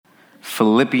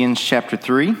Philippians chapter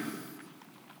 3.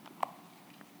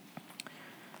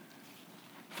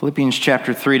 Philippians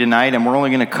chapter 3 tonight, and we're only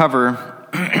going to cover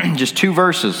just 2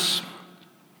 verses.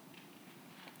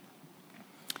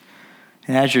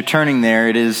 And as you're turning there,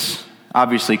 it is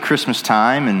obviously Christmas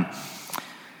time, and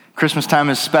Christmas time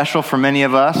is special for many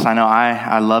of us. I know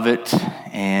I love it,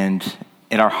 and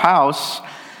at our house,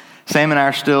 Sam and I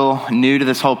are still new to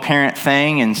this whole parent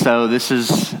thing, and so this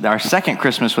is our second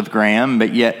Christmas with Graham,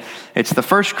 but yet it's the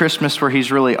first Christmas where he's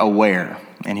really aware,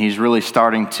 and he's really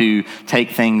starting to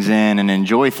take things in and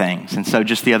enjoy things. And so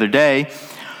just the other day,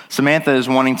 Samantha is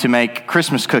wanting to make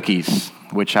Christmas cookies,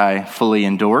 which I fully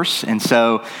endorse. And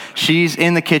so she's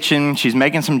in the kitchen, she's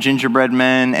making some gingerbread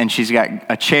men, and she's got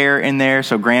a chair in there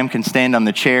so Graham can stand on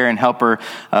the chair and help her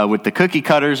with the cookie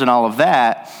cutters and all of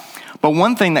that. But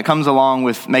one thing that comes along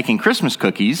with making Christmas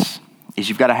cookies is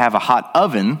you've got to have a hot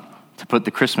oven to put the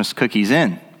Christmas cookies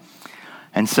in.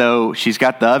 And so she's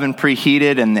got the oven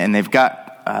preheated, and they've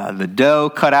got the dough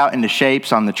cut out into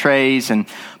shapes on the trays. And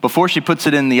before she puts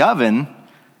it in the oven,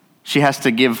 she has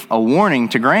to give a warning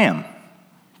to Graham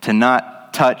to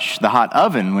not touch the hot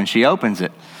oven when she opens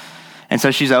it. And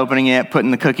so she's opening it, putting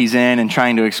the cookies in, and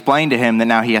trying to explain to him that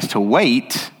now he has to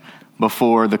wait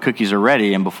before the cookies are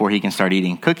ready and before he can start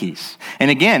eating cookies. And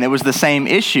again, it was the same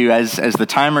issue as the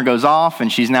timer goes off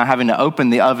and she's now having to open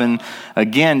the oven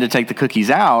again to take the cookies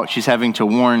out. She's having to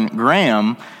warn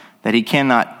Graham that he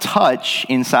cannot touch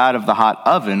inside of the hot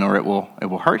oven or it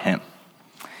will hurt him.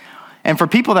 And for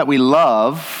people that we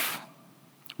love,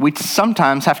 we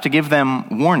sometimes have to give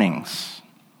them warnings.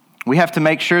 We have to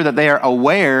make sure that they are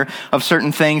aware of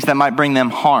certain things that might bring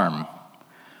them harm.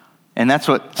 And that's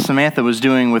what Samantha was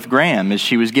doing with Graham, is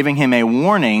she was giving him a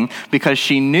warning because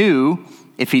she knew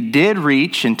if he did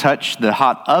reach and touch the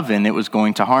hot oven, it was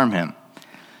going to harm him.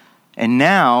 And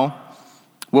now,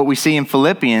 what we see in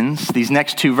Philippians, these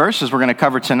next 2 verses we're going to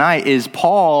cover tonight, is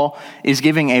Paul is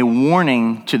giving a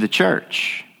warning to the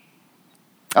church.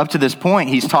 Up to this point,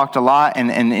 he's talked a lot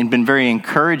and been very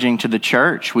encouraging to the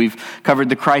church. We've covered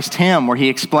the Christ hymn where he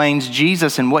explains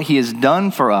Jesus and what he has done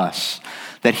for us.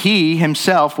 That he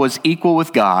himself was equal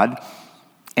with God,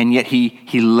 and yet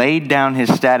he laid down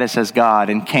his status as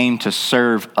God and came to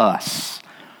serve us.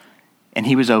 And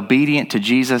he was obedient to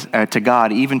Jesus, to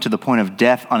God, even to the point of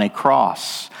death on a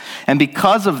cross. And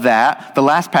because of that, the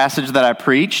last passage that I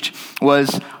preached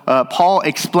was Paul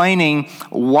explaining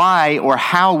why or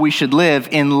how we should live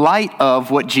in light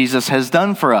of what Jesus has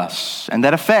done for us. And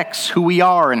that affects who we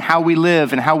are and how we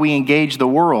live and how we engage the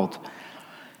world.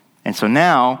 And so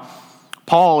now,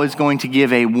 Paul is going to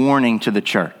give a warning to the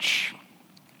church.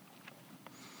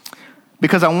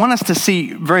 Because I want us to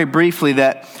see very briefly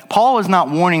that Paul is not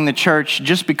warning the church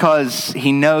just because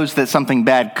he knows that something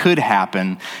bad could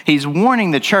happen. He's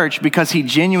warning the church because he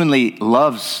genuinely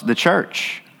loves the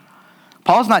church.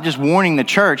 Paul's not just warning the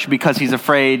church because he's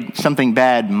afraid something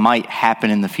bad might happen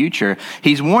in the future.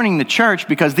 He's warning the church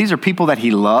because these are people that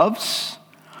he loves.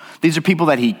 These are people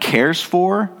that he cares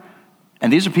for.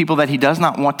 And these are people that he does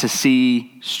not want to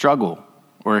see struggle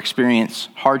or experience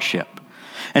hardship.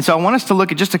 And so I want us to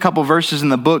look at just a couple verses in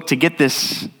the book to get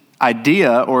this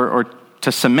idea or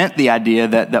to cement the idea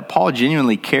that Paul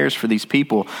genuinely cares for these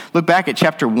people. Look back at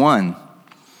chapter 1.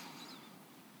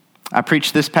 I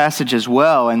preached this passage as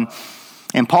well, and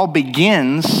Paul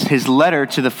begins his letter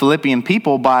to the Philippian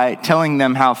people by telling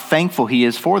them how thankful he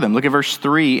is for them. Look at verse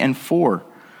 3 and 4.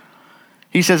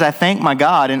 He says, I thank my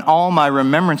God in all my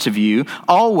remembrance of you,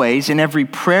 always in every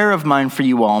prayer of mine for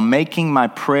you all, making my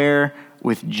prayer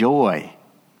with joy.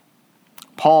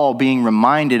 Paul being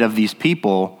reminded of these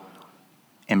people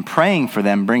and praying for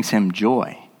them brings him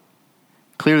joy.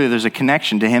 Clearly there's a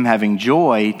connection to him having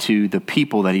joy to the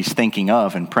people that he's thinking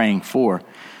of and praying for.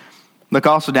 Look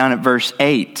also down at verse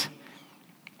 8.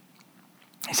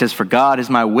 He says, for God is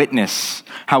my witness,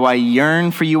 how I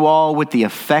yearn for you all with the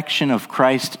affection of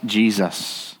Christ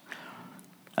Jesus.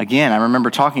 Again, I remember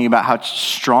talking about how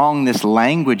strong this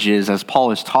language is as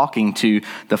Paul is talking to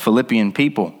the Philippian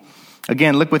people.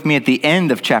 Again, look with me at the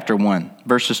end of chapter 1,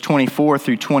 verses 24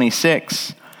 through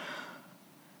 26.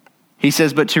 He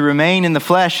says, but to remain in the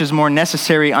flesh is more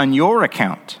necessary on your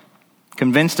account.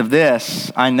 Convinced of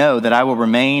this, I know that I will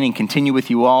remain and continue with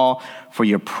you all for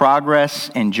your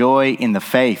progress and joy in the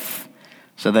faith,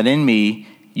 so that in me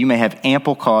you may have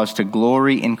ample cause to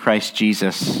glory in Christ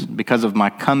Jesus because of my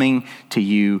coming to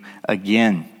you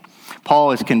again.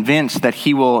 Paul is convinced that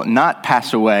he will not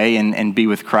pass away and be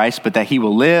with Christ, but that he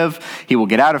will live, he will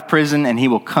get out of prison, and he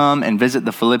will come and visit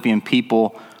the Philippian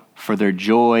people for their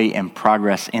joy and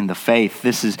progress in the faith.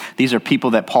 These are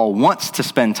people that Paul wants to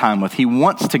spend time with. He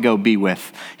wants to go be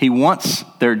with. He wants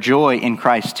their joy in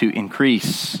Christ to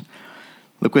increase.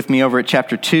 Look with me over at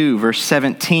chapter 2, verse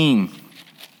 17.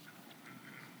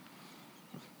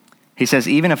 He says,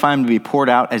 even if I am to be poured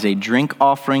out as a drink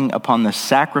offering upon the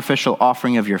sacrificial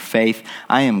offering of your faith,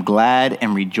 I am glad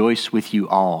and rejoice with you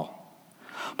all.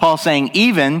 Paul's saying,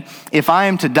 even if I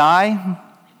am to die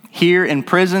here in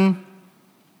prison,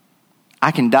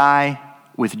 I can die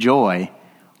with joy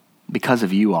because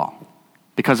of you all,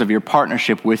 because of your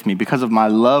partnership with me, because of my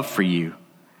love for you.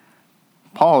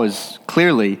 Paul is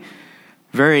clearly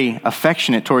very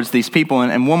affectionate towards these people.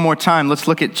 And one more time, let's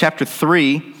look at chapter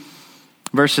 3,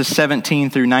 verses 17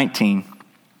 through 19.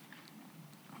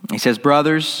 He says,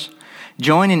 brothers,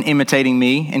 join in imitating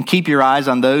me and keep your eyes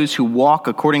on those who walk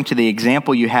according to the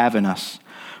example you have in us.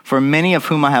 For many of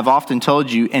whom I have often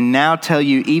told you, and now tell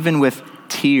you even with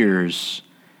tears,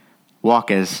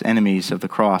 walk as enemies of the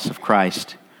cross of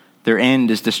Christ. Their end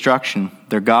is destruction.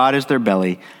 Their God is their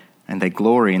belly, and they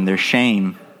glory in their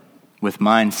shame with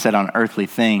minds set on earthly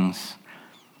things.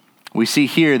 We see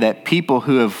here that people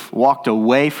who have walked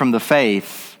away from the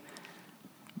faith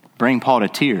bring Paul to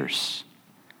tears.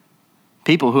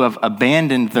 People who have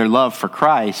abandoned their love for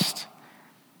Christ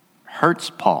hurts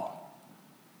Paul.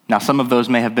 Now, some of those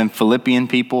may have been Philippian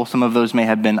people. Some of those may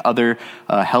have been other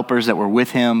helpers that were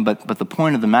with him. But the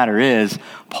point of the matter is,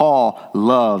 Paul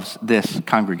loves this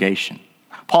congregation.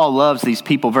 Paul loves these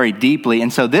people very deeply.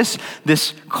 And so this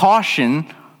caution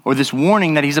or this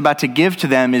warning that he's about to give to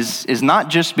them is not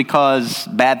just because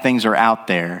bad things are out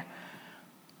there,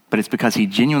 but it's because he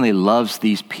genuinely loves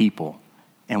these people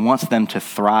and wants them to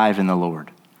thrive in the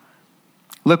Lord.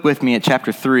 Look with me at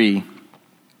chapter 3.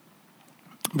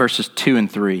 Verses 2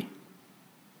 and 3.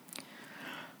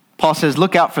 Paul says,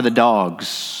 look out for the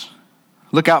dogs.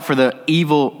 Look out for the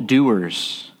evil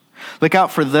doers. Look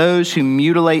out for those who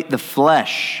mutilate the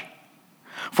flesh.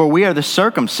 For we are the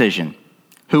circumcision,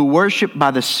 who worship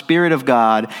by the Spirit of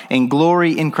God and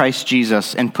glory in Christ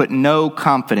Jesus and put no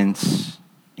confidence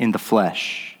in the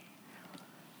flesh.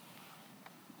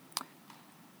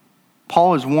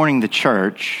 Paul is warning the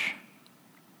church.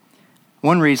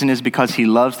 One reason is because he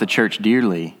loves the church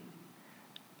dearly.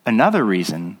 Another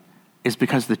reason is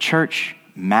because the church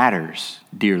matters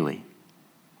dearly.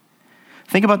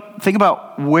 Think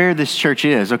about where this church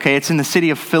is, okay? It's in the city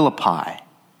of Philippi.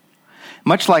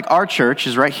 Much like our church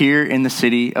is right here in the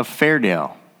city of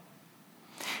Fairdale.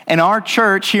 And our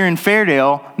church here in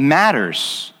Fairdale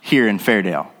matters here in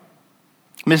Fairdale.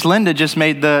 Miss Linda just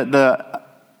made the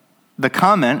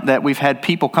comment that we've had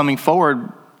people coming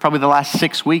forward probably the last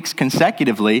 6 weeks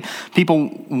consecutively,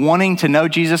 people wanting to know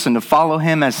Jesus and to follow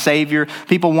him as Savior,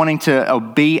 people wanting to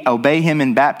obey him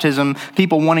in baptism,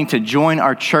 people wanting to join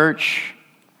our church.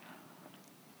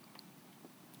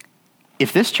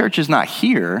 If this church is not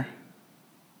here,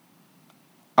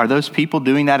 are those people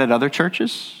doing that at other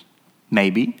churches?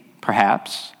 Maybe,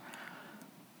 perhaps.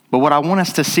 But what I want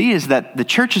us to see is that the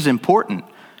church is important.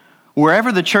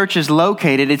 Wherever the church is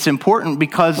located, it's important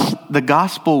because the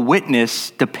gospel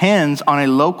witness depends on a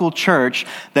local church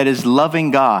that is loving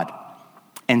God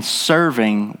and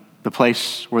serving the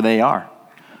place where they are.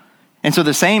 And so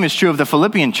the same is true of the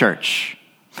Philippian church.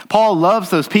 Paul loves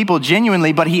those people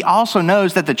genuinely, but he also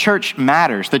knows that the church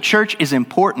matters. The church is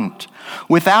important.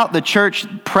 Without the church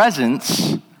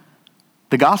presence,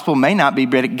 the gospel may not be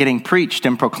getting preached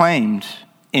and proclaimed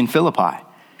in Philippi.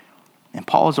 And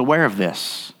Paul is aware of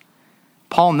this.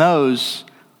 Paul knows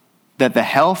that the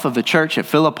health of the church at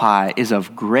Philippi is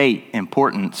of great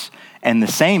importance, and the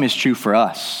same is true for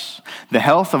us. The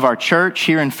health of our church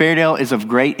here in Fairdale is of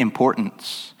great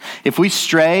importance. If we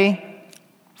stray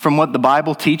from what the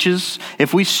Bible teaches,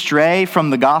 if we stray from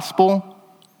the gospel,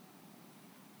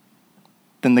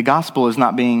 then the gospel is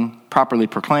not being properly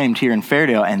proclaimed here in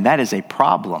Fairdale, and that is a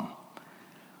problem.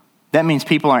 That means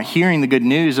people aren't hearing the good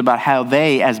news about how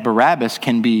they, as Barabbas,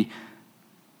 can be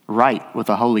right with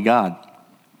a holy God.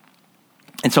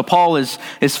 And so Paul is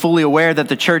fully aware that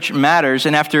the church matters,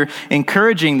 and after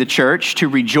encouraging the church to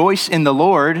rejoice in the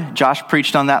Lord, Josh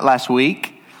preached on that last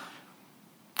week,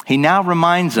 he now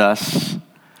reminds us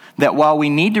that while we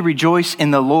need to rejoice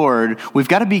in the Lord, we've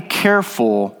got to be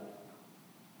careful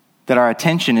that our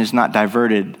attention is not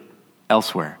diverted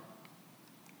elsewhere.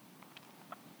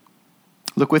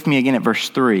 Look with me again at verse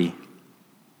 3.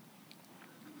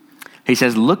 He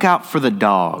says, look out for the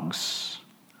dogs.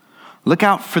 Look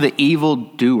out for the evil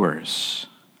doers.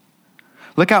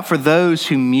 Look out for those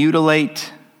who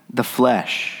mutilate the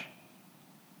flesh.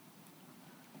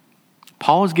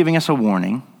 Paul is giving us a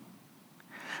warning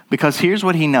because here's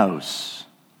what he knows.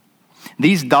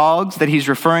 These dogs that he's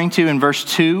referring to in verse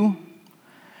 2,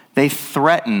 they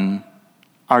threaten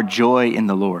our joy in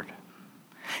the Lord.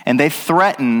 And they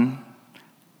threaten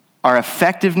our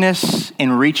effectiveness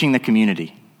in reaching the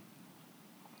community.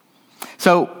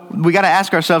 So we got to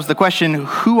ask ourselves the question,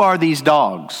 who are these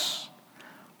dogs?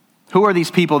 Who are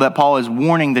these people that Paul is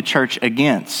warning the church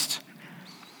against?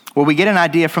 Well, we get an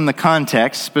idea from the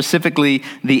context, specifically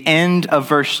the end of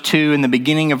verse 2 and the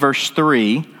beginning of verse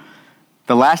 3.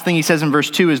 The last thing he says in verse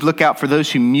 2 is, look out for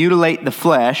those who mutilate the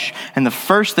flesh. And the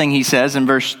first thing he says in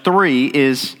verse 3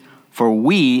 is, for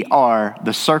we are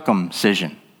the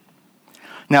circumcision.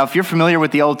 Now, if you're familiar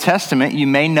with the Old Testament, you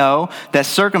may know that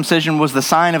circumcision was the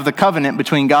sign of the covenant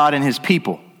between God and his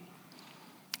people.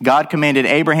 God commanded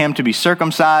Abraham to be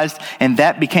circumcised, and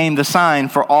that became the sign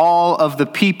for all of the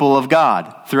people of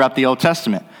God throughout the Old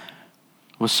Testament,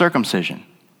 was circumcision.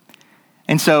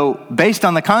 And so, based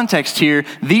on the context here,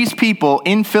 these people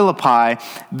in Philippi,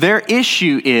 their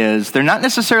issue is, they're not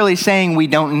necessarily saying we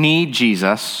don't need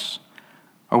Jesus,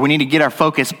 or we need to get our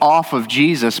focus off of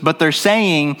Jesus, but they're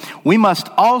saying we must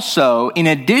also, in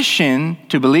addition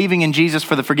to believing in Jesus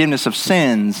for the forgiveness of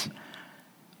sins,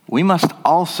 we must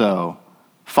also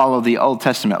follow the Old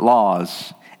Testament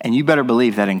laws, and you better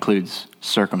believe that includes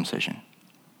circumcision.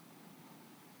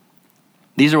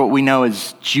 These are what we know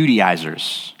as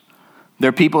Judaizers.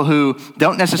 They're people who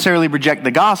don't necessarily reject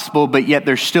the gospel, but yet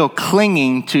they're still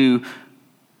clinging to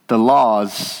the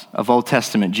laws of Old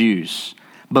Testament Jews,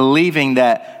 believing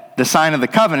that the sign of the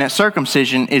covenant,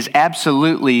 circumcision, is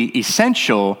absolutely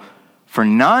essential for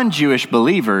non-Jewish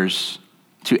believers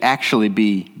to actually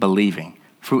be believing,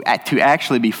 to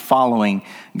actually be following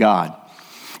God.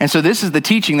 And so this is the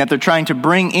teaching that they're trying to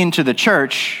bring into the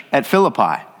church at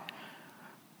Philippi.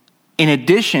 In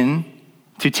addition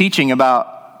to teaching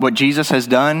about what Jesus has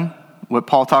done, what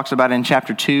Paul talks about in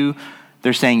chapter 2,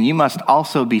 they're saying you must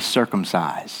also be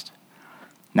circumcised.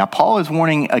 Now, Paul is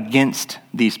warning against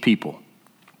these people.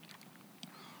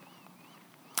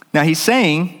 Now, he's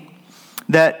saying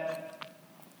that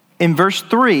in verse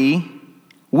 3,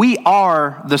 we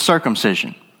are the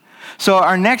circumcision. So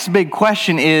our next big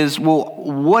question is, well,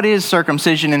 what is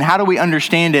circumcision and how do we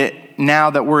understand it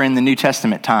now that we're in the New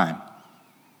Testament time?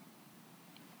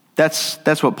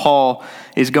 That's what Paul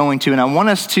is going to. And I want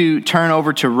us to turn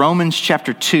over to Romans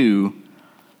chapter 2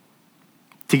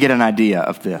 to get an idea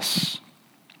of this.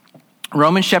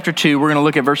 Romans chapter 2, we're going to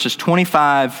look at verses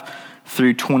 25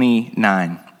 through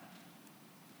 29.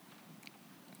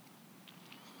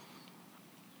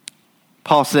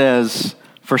 Paul says,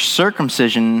 for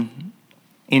circumcision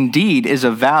indeed is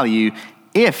of value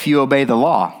if you obey the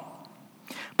law.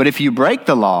 But if you break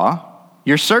the law,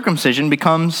 your circumcision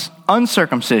becomes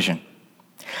uncircumcision.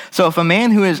 So if a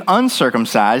man who is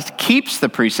uncircumcised keeps the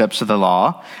precepts of the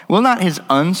law, will not his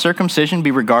uncircumcision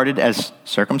be regarded as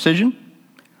circumcision?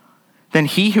 Then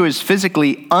he who is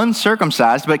physically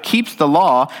uncircumcised but keeps the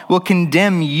law will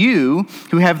condemn you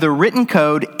who have the written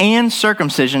code and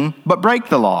circumcision but break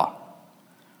the law.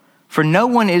 For no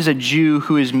one is a Jew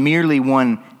who is merely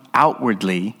one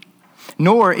outwardly,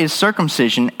 nor is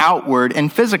circumcision outward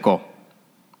and physical.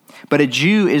 But a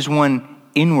Jew is one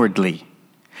inwardly,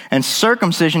 and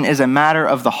circumcision is a matter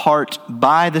of the heart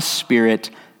by the Spirit,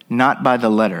 not by the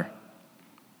letter.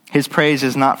 His praise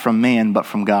is not from man, but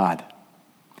from God.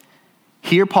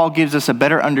 Here Paul gives us a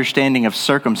better understanding of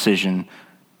circumcision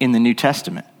in the New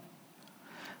Testament.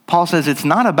 Paul says it's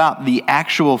not about the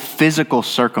actual physical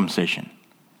circumcision.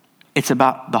 It's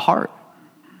about the heart.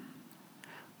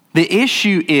 The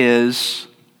issue is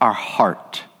our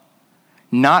heart,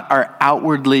 not our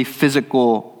outwardly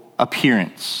physical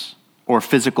appearance or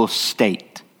physical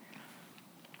state.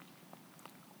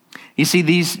 You see,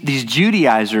 these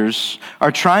Judaizers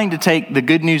are trying to take the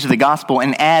good news of the gospel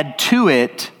and add to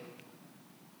it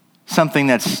something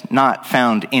that's not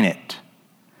found in it.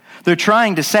 They're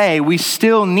trying to say we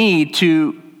still need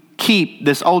to keep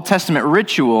this Old Testament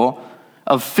ritual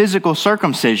of physical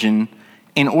circumcision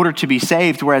in order to be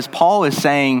saved, whereas Paul is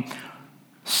saying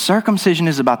circumcision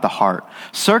is about the heart.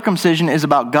 Circumcision is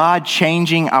about God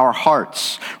changing our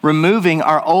hearts, removing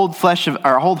our old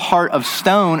heart of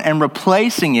stone and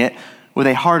replacing it with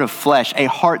a heart of flesh, a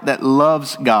heart that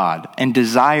loves God and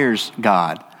desires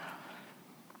God.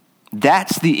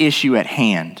 That's the issue at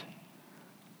hand.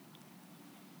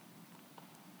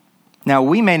 Now,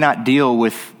 we may not deal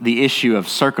with the issue of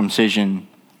circumcision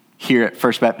here at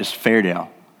First Baptist Fairdale,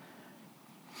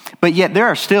 but yet there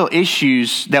are still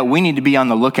issues that we need to be on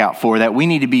the lookout for, that we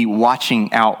need to be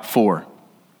watching out for.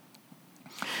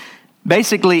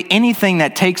 Basically, anything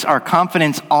that takes our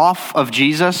confidence off of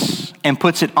Jesus and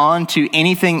puts it on to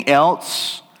anything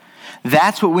else,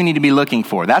 That's what we need to be looking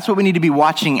for. That's what we need to be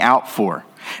watching out for.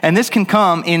 And this can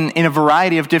come in a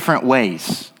variety of different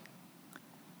ways.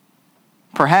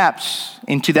 Perhaps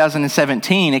in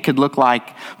 2017, it could look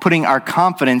like putting our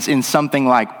confidence in something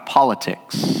like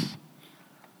politics.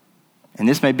 And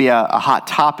this may be a hot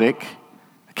topic,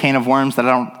 a can of worms that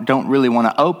I don't really want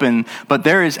to open, but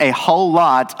there is a whole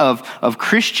lot of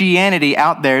Christianity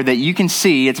out there that you can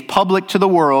see, it's public to the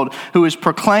world, who is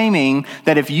proclaiming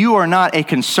that if you are not a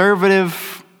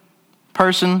conservative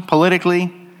person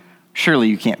politically, surely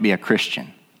you can't be a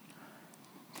Christian.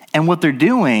 And what they're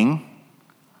doing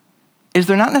is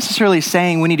they're not necessarily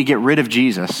saying we need to get rid of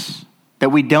Jesus, that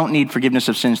we don't need forgiveness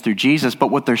of sins through Jesus,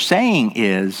 but what they're saying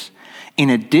is, in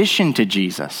addition to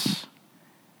Jesus,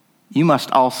 you must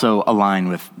also align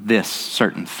with this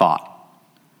certain thought.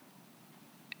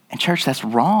 And church, that's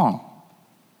wrong.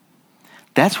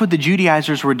 That's what the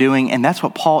Judaizers were doing, and that's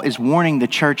what Paul is warning the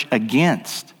church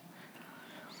against.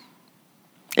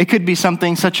 It could be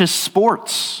something such as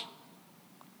sports.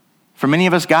 For many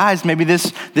of us guys, maybe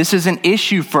this is an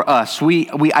issue for us. We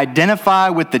identify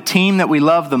with the team that we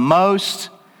love the most.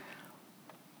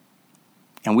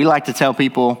 And we like to tell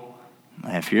people,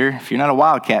 if you're not a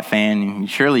Wildcat fan,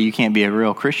 surely you can't be a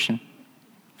real Christian.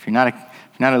 If you're not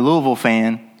a Louisville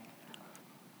fan,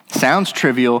 sounds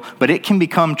trivial, but it can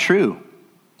become true.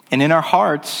 And in our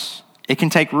hearts, it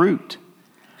can take root.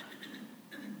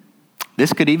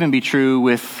 This could even be true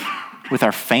with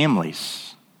our families.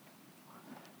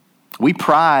 We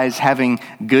prize having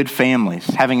good families,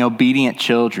 having obedient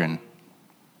children,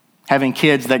 having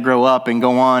kids that grow up and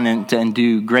go on and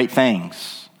do great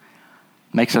things.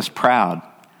 Makes us proud.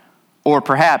 Or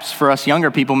perhaps for us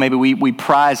younger people, maybe we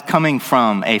prize coming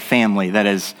from a family that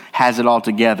has it all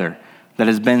together, that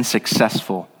has been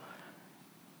successful.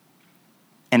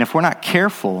 And if we're not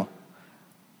careful,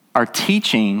 our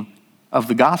teaching of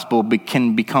the gospel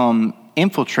can become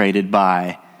infiltrated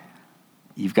by,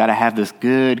 you've got to have this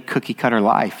good cookie cutter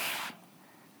life.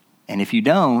 And if you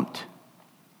don't,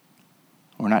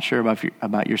 we're not sure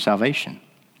about your salvation.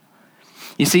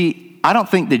 You see, I don't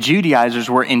think the Judaizers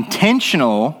were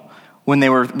intentional when they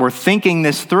were thinking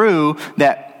this through,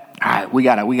 that all right, we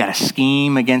gotta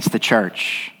scheme against the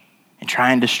church and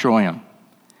try and destroy them.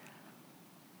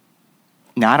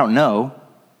 Now, I don't know.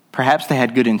 Perhaps they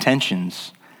had good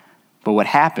intentions, but what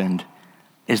happened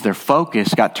is their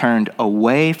focus got turned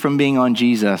away from being on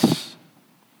Jesus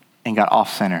and got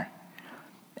off center.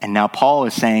 And now Paul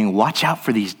is saying, watch out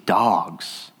for these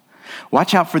dogs.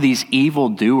 Watch out for these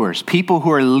evildoers, people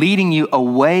who are leading you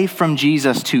away from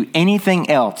Jesus to anything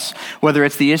else, whether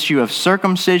it's the issue of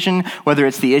circumcision, whether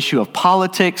it's the issue of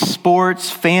politics, sports,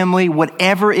 family,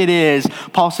 whatever it is.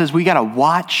 Paul says we got to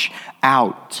watch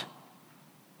out.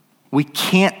 We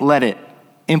can't let it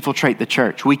infiltrate the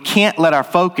church. We can't let our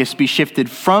focus be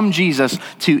shifted from Jesus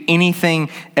to anything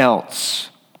else.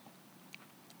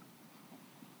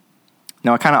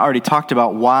 Now, I kind of already talked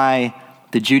about why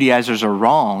the Judaizers are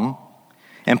wrong.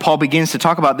 And Paul begins to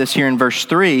talk about this here in verse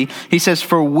 3. He says,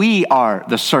 for we are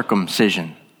the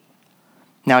circumcision.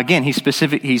 Now, again,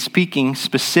 he's speaking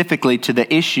specifically to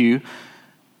the issue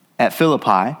at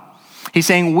Philippi. He's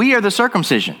saying, we are the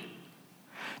circumcision.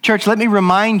 Church, let me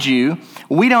remind you,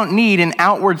 we don't need an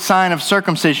outward sign of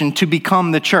circumcision to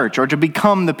become the church or to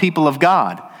become the people of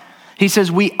God. He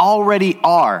says we already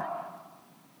are.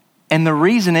 And the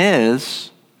reason is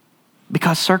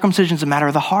because circumcision is a matter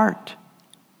of the heart.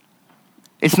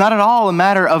 It's not at all a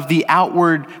matter of the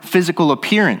outward physical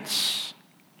appearance.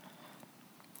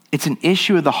 It's an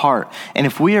issue of the heart. And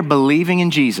if we are believing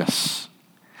in Jesus,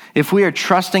 if we are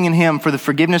trusting in him for the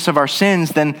forgiveness of our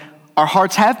sins, then our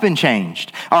hearts have been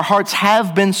changed. Our hearts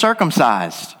have been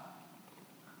circumcised.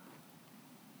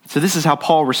 So this is how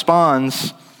Paul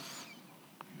responds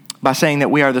by saying that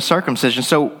we are the circumcision.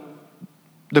 So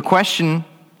the question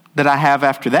that I have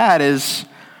after that is,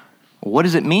 what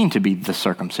does it mean to be the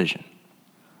circumcision?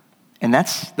 And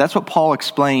that's what Paul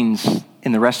explains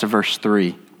in the rest of verse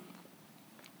 3.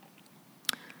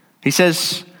 He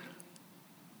says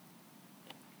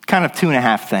kind of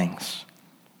 2.5 things.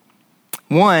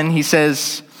 One, he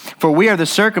says, for we are the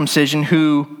circumcision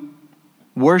who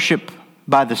worship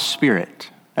by the Spirit.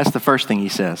 That's the first thing he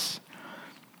says.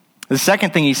 The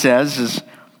second thing he says is,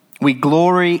 we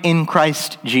glory in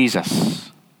Christ Jesus.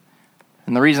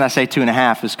 And the reason I say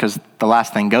 2.5 is because the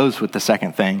last thing goes with the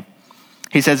second thing.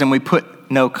 He says, and we put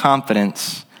no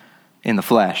confidence in the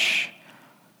flesh.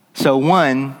 So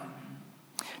one,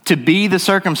 to be the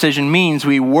circumcision means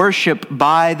we worship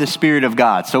by the Spirit of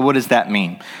God. So what does that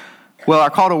mean? Well,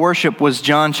 our call to worship was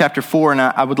John chapter 4, and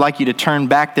I would like you to turn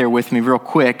back there with me real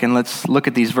quick, and let's look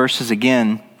at these verses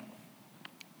again.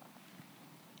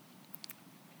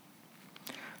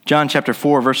 John chapter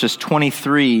 4, verses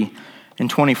 23 and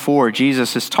 24,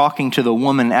 Jesus is talking to the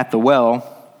woman at the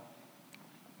well.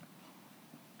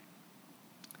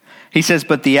 He says,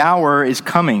 "But the hour is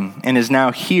coming and is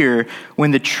now here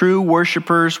when the true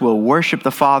worshipers will worship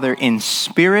the Father in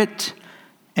spirit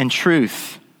and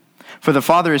truth. For the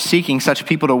Father is seeking such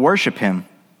people to worship him.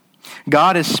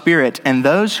 God is spirit, and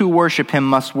those who worship him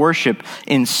must worship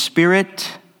in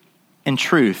spirit and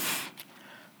truth."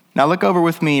 Now look over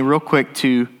with me real quick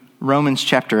to Romans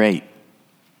chapter 8.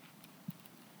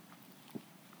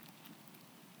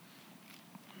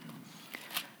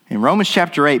 In Romans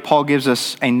chapter 8, Paul gives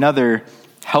us another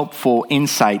helpful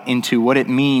insight into what it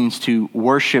means to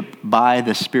worship by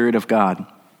the Spirit of God.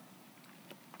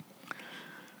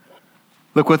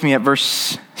 Look with me at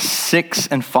verse 6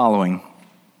 and following.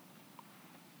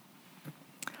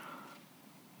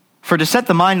 "For to set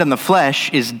the mind on the flesh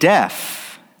is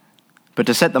death, but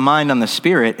to set the mind on the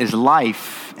Spirit is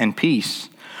life and peace.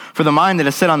 For the mind that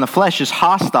is set on the flesh is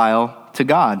hostile to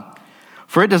God.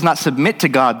 For it does not submit to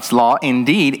God's law.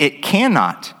 Indeed, it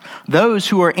cannot. Those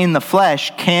who are in the flesh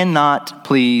cannot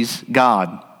please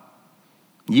God.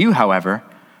 You, however,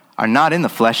 are not in the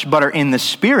flesh, but are in the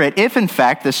Spirit, if in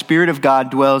fact the Spirit of God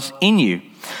dwells in you.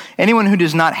 Anyone who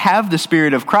does not have the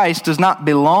Spirit of Christ does not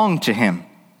belong to him.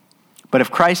 But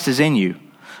if Christ is in you,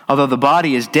 although the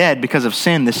body is dead because of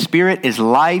sin, the Spirit is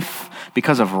life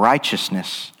because of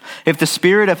righteousness. If the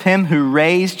Spirit of him who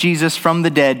raised Jesus from the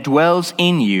dead dwells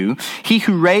in you, he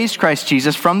who raised Christ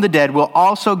Jesus from the dead will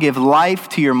also give life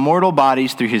to your mortal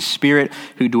bodies through his Spirit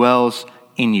who dwells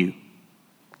in you."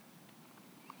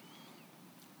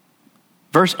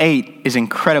 Verse 8 is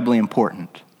incredibly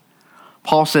important.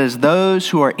 Paul says, those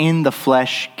who are in the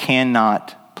flesh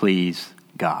cannot please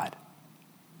God.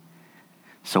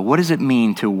 So what does it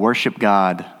mean to worship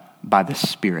God by the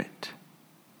Spirit?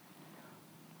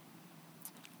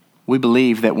 We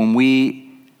believe that when we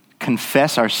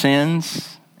confess our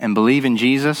sins and believe in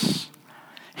Jesus,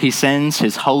 he sends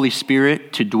his Holy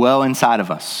Spirit to dwell inside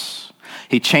of us.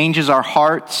 He changes our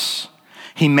hearts.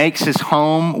 He makes his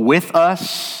home with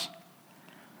us.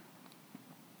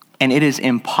 And it is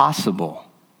impossible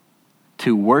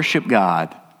to worship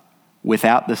God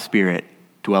without the Spirit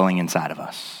dwelling inside of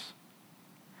us.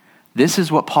 This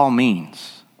is what Paul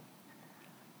means.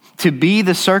 To be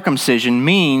the circumcision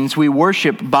means we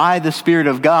worship by the Spirit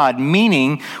of God,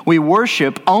 meaning we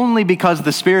worship only because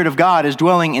the Spirit of God is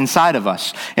dwelling inside of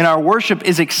us. And our worship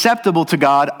is acceptable to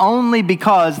God only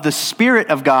because the Spirit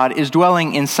of God is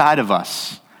dwelling inside of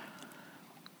us.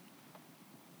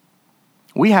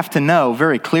 We have to know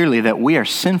very clearly that we are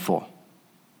sinful,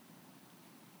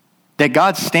 that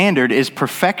God's standard is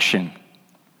perfection,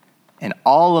 and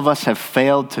all of us have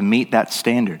failed to meet that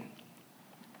standard.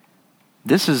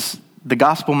 This is the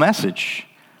gospel message,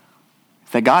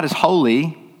 that God is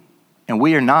holy and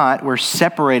we are not. We're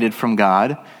separated from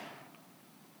God.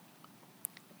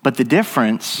 But the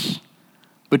difference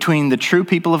between the true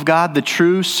people of God, the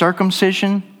true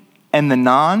circumcision, and the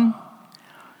non,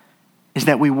 is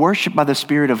that we worship by the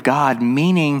Spirit of God,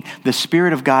 meaning the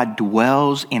Spirit of God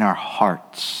dwells in our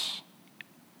hearts.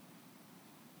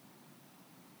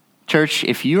 Church,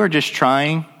 if you are just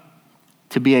trying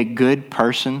to be a good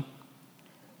person,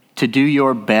 to do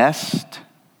your best,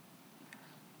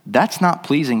 that's not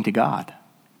pleasing to God.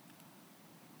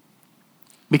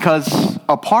 Because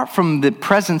apart from the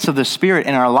presence of the Spirit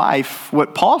in our life,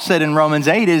 what Paul said in Romans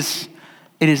 8 is,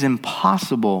 it is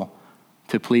impossible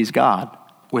to please God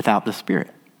without the Spirit.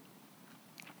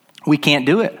 We can't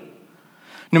do it.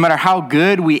 No matter how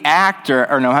good we act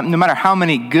or no matter how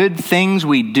many good things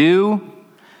we do,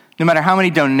 no matter how many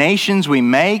donations we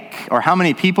make or how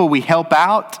many people we help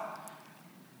out,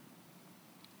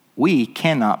 we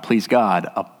cannot please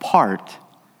God apart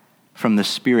from the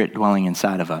Spirit dwelling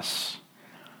inside of us.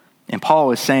 And Paul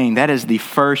is saying that is the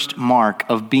first mark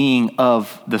of being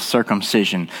of the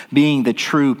circumcision, being the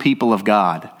true people of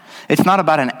God. It's not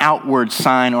about an outward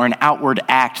sign or an outward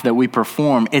act that we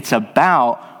perform. It's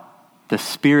about the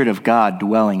Spirit of God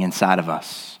dwelling inside of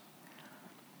us.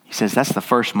 He says that's the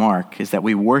first mark, is that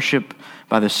we worship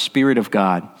by the Spirit of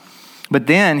God. But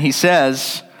then he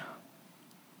says,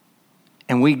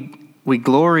 and we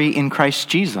glory in Christ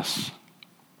Jesus.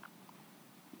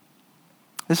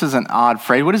 This is an odd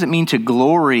phrase. What does it mean to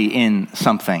glory in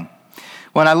something?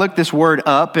 When I look this word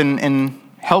up, and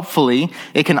helpfully,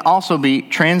 it can also be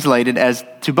translated as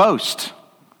to boast.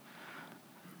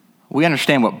 We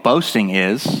understand what boasting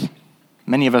is.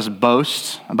 Many of us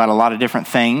boast about a lot of different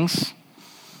things.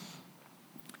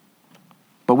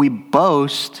 But we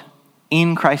boast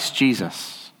in Christ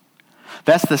Jesus.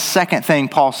 That's the second thing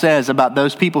Paul says about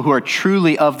those people who are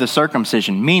truly of the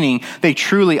circumcision, meaning they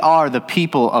truly are the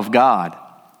people of God.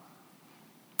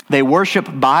 They worship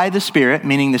by the Spirit,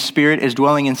 meaning the Spirit is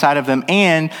dwelling inside of them,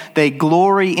 and they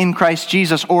glory in Christ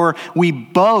Jesus, or we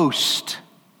boast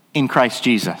in Christ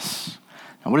Jesus.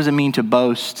 Now, what does it mean to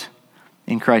boast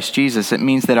in Christ Jesus? It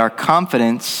means that our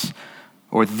confidence,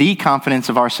 or the confidence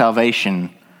of our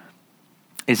salvation,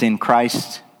 is in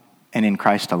Christ and in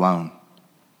Christ alone.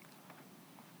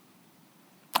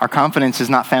 Our confidence is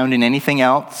not found in anything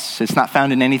else. It's not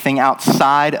found in anything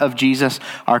outside of Jesus.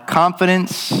 Our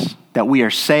confidence that we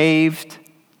are saved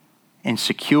and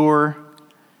secure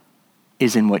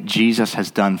is in what Jesus has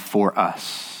done for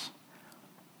us.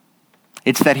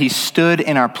 It's that he stood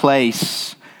in our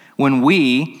place when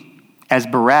we, as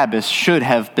Barabbas, should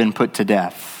have been put to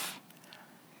death.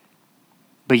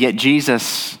 But yet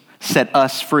Jesus set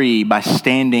us free by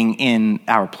standing in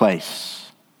our place.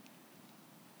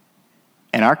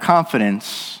 And our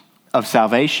confidence of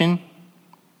salvation,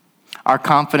 our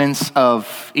confidence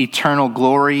of eternal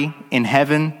glory in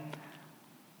heaven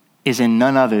is in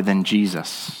none other than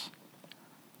Jesus.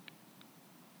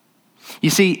 You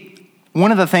see,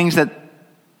 one of the things that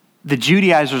the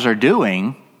Judaizers are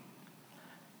doing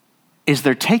is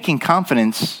they're taking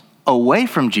confidence away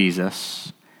from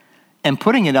Jesus and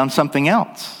putting it on something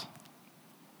else.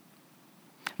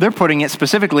 They're putting it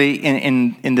specifically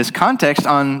in this context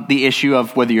on the issue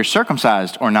of whether you're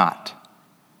circumcised or not.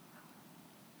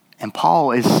 And Paul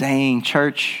is saying,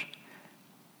 church,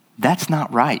 that's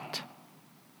not right.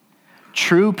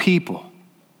 True people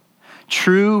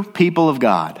of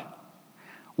God,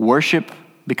 worship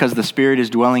because the Spirit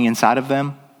is dwelling inside of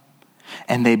them,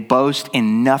 and they boast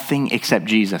in nothing except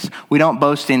Jesus. We don't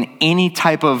boast in any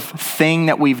type of thing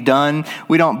that we've done.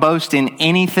 We don't boast in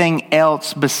anything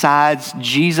else besides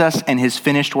Jesus and his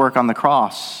finished work on the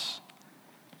cross.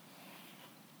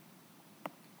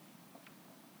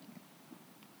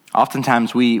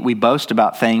 Oftentimes we boast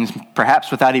about things,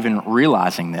 perhaps without even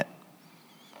realizing it.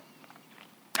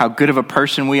 How good of a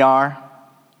person we are.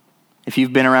 If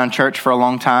you've been around church for a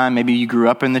long time, maybe you grew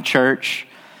up in the church,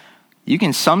 you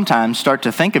can sometimes start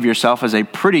to think of yourself as a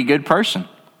pretty good person.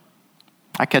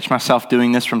 I catch myself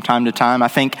doing this from time to time. I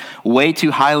think way too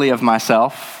highly of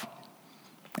myself.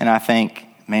 And I think,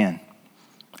 man,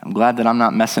 I'm glad that I'm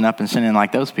not messing up and sinning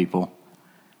like those people.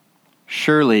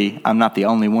 Surely I'm not the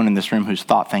only one in this room who's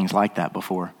thought things like that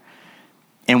before.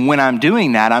 And when I'm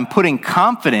doing that, I'm putting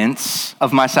confidence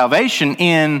of my salvation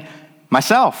in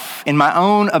myself, in my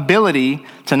own ability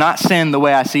to not sin the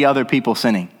way I see other people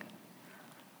sinning.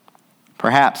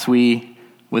 Perhaps we,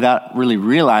 without really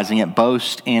realizing it,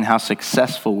 boast in how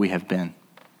successful we have been.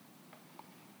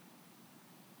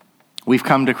 We've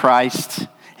come to Christ,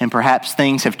 and perhaps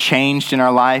things have changed in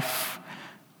our life.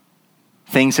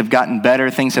 Things have gotten better,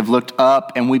 things have looked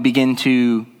up, and we begin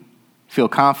to feel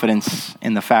confidence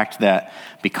in the fact that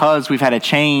because we've had a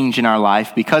change in our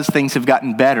life, because things have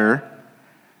gotten better,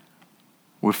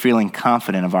 we're feeling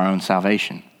confident of our own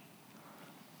salvation.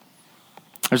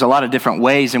 There's a lot of different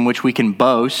ways in which we can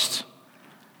boast,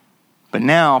 but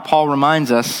now Paul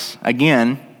reminds us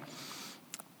again,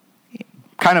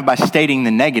 kind of by stating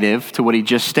the negative to what he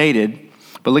just stated,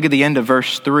 but look at the end of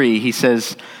verse 3. He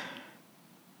says,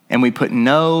 and we put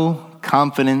no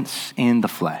confidence in the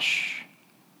flesh.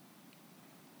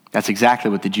 That's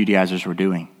exactly what the Judaizers were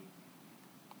doing.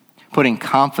 Putting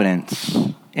confidence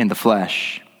in the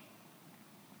flesh.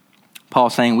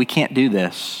 Paul's saying we can't do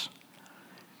this.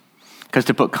 Because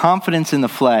to put confidence in the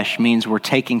flesh means we're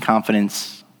taking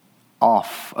confidence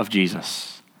off of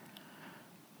Jesus.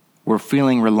 We're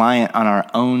feeling reliant on our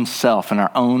own self and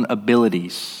our own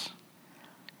abilities.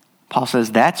 Paul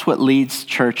says that's what leads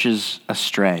churches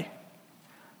astray.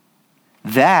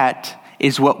 That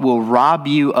is what will rob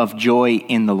you of joy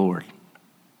in the Lord.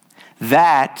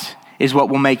 That is what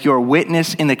will make your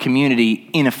witness in the community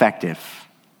ineffective.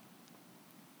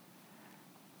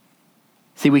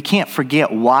 See, we can't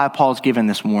forget why Paul's given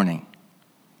this warning.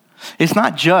 It's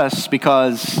not just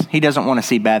because he doesn't want to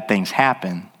see bad things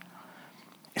happen.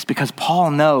 It's because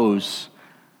Paul knows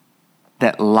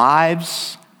that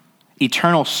lives,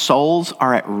 eternal souls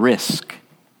are at risk.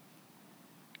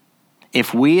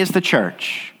 If we as the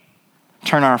church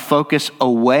turn our focus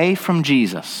away from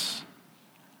Jesus,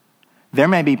 there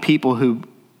may be people who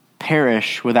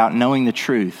perish without knowing the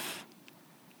truth.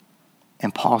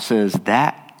 And Paul says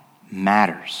that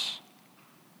matters.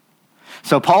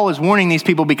 So Paul is warning these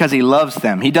people because he loves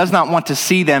them. He does not want to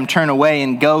see them turn away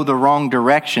and go the wrong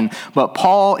direction. But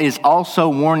Paul is also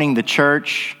warning the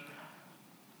church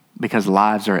because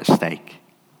lives are at stake.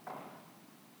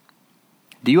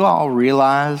 Do you all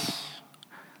realize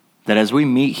that as we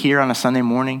meet here on a Sunday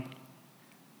morning,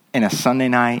 and a Sunday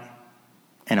night,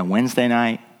 and a Wednesday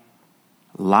night,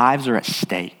 lives are at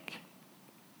stake.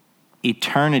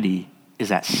 Eternity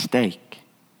is at stake.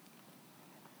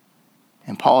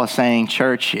 And Paul is saying,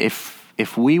 church,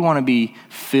 if we want to be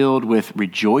filled with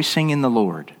rejoicing in the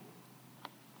Lord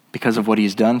because of what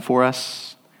he's done for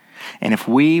us, and if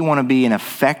we want to be an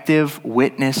effective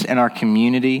witness in our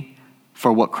community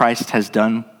for what Christ has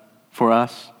done for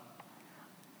us,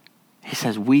 he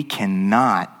says we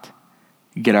cannot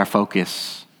get our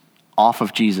focus off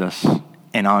of Jesus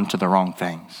and onto the wrong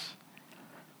things.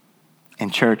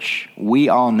 And church, we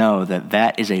all know that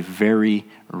that is a very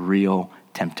real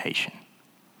temptation.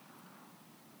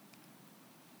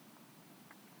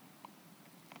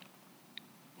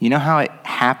 You know how it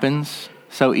happens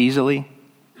so easily?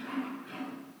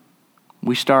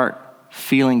 We start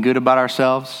feeling good about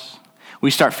ourselves.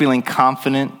 We start feeling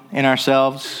confident in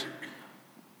ourselves.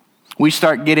 We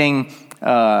start getting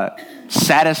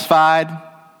satisfied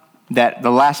that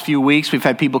the last few weeks we've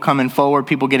had people coming forward,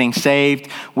 people getting saved.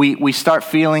 We start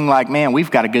feeling like, man,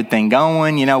 we've got a good thing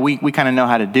going. You know, we kind of know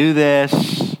how to do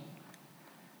this.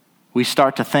 We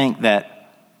start to think that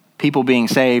people being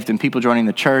saved and people joining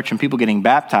the church and people getting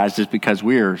baptized is because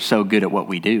we're so good at what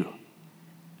we do.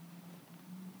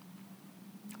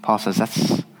 Paul says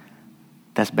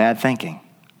that's bad thinking.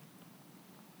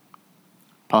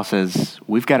 Paul says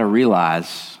we've got to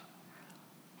realize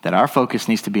that our focus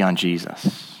needs to be on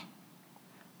Jesus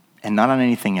and not on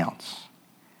anything else.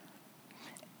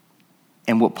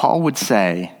 And what Paul would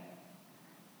say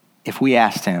if we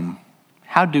asked him,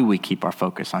 how do we keep our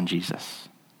focus on Jesus?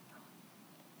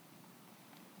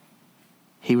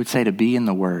 He would say to be in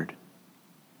the Word.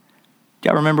 Do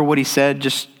y'all remember what he said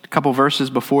just a couple verses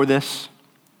before this?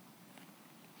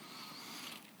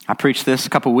 I preached this a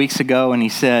couple weeks ago, and he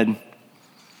said,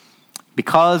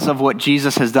 because of what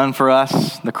Jesus has done for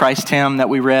us, the Christ hymn that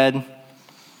we read,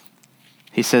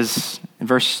 he says in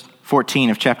verse 14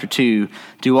 of chapter 2,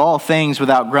 do all things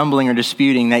without grumbling or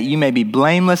disputing, that you may be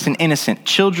blameless and innocent,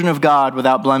 children of God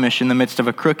without blemish in the midst of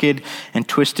a crooked and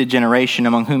twisted generation,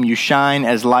 among whom you shine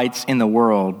as lights in the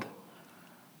world.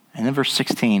 And then verse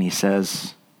 16, he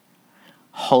says,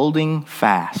 holding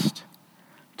fast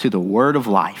to the word of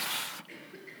life,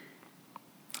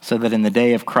 so that in the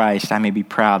day of Christ I may be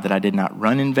proud that I did not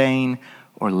run in vain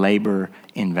or labor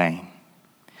in vain.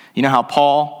 You know how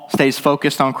Paul stays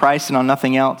focused on Christ and on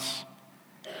nothing else?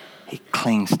 He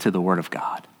clings to the Word of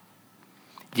God.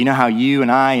 Do you know how you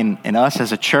and I and us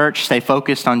as a church stay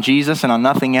focused on Jesus and on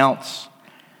nothing else?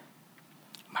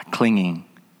 By clinging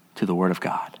to the Word of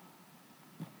God.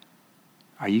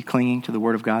 Are you clinging to the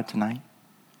Word of God tonight?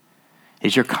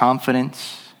 Is your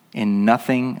confidence in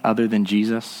nothing other than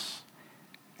Jesus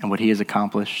and what he has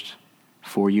accomplished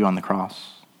for you on the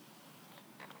cross?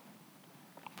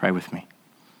 Pray with me.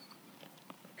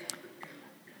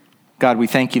 God, we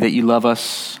thank you that you love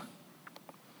us.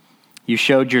 You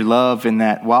showed your love in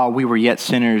that while we were yet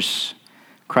sinners,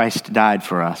 Christ died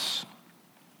for us.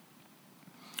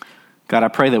 God, I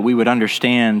pray that we would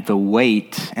understand the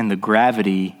weight and the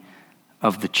gravity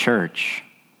of the church.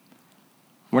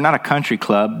 We're not a country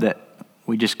club that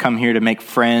we just come here to make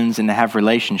friends and to have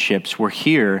relationships. We're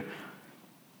here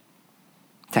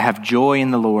to have joy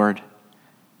in the Lord,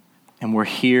 and we're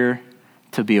here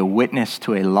to be a witness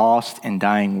to a lost and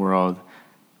dying world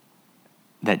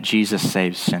that Jesus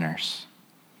saves sinners.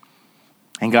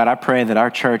 And God, I pray that our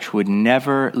church would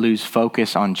never lose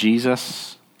focus on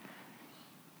Jesus.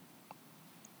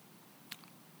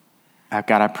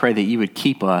 God, I pray that you would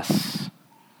keep us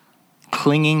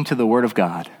clinging to the Word of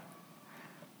God,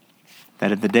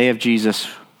 that at the day of Jesus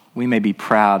we may be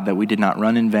proud that we did not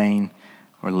run in vain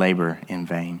or labor in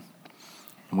vain.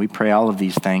 And we pray all of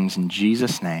these things in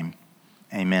Jesus' name.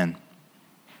 Amen.